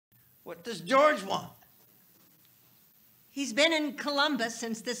What does George want? He's been in Columbus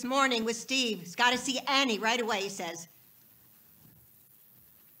since this morning with Steve. He's got to see Annie right away, he says.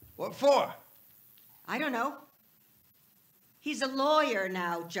 What for? I don't know. He's a lawyer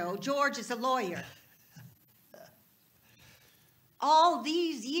now, Joe. George is a lawyer. All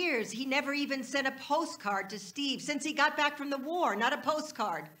these years, he never even sent a postcard to Steve since he got back from the war, not a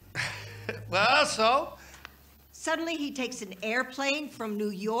postcard. Well, so? Suddenly he takes an airplane from New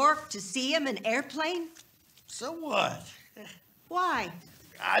York to see him, an airplane? So what? Why?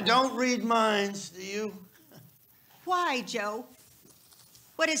 I don't read minds, do you? Why, Joe?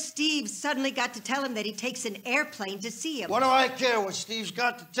 What has Steve suddenly got to tell him that he takes an airplane to see him? What do I care what Steve's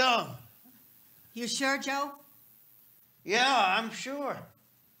got to tell him? You sure, Joe? Yeah, I'm sure.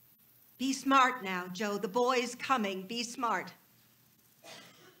 Be smart now, Joe. The boy's coming. Be smart.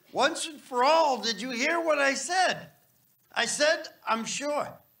 Once and for all, did you hear what I said? I said, I'm sure.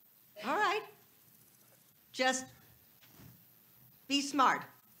 All right. Just be smart.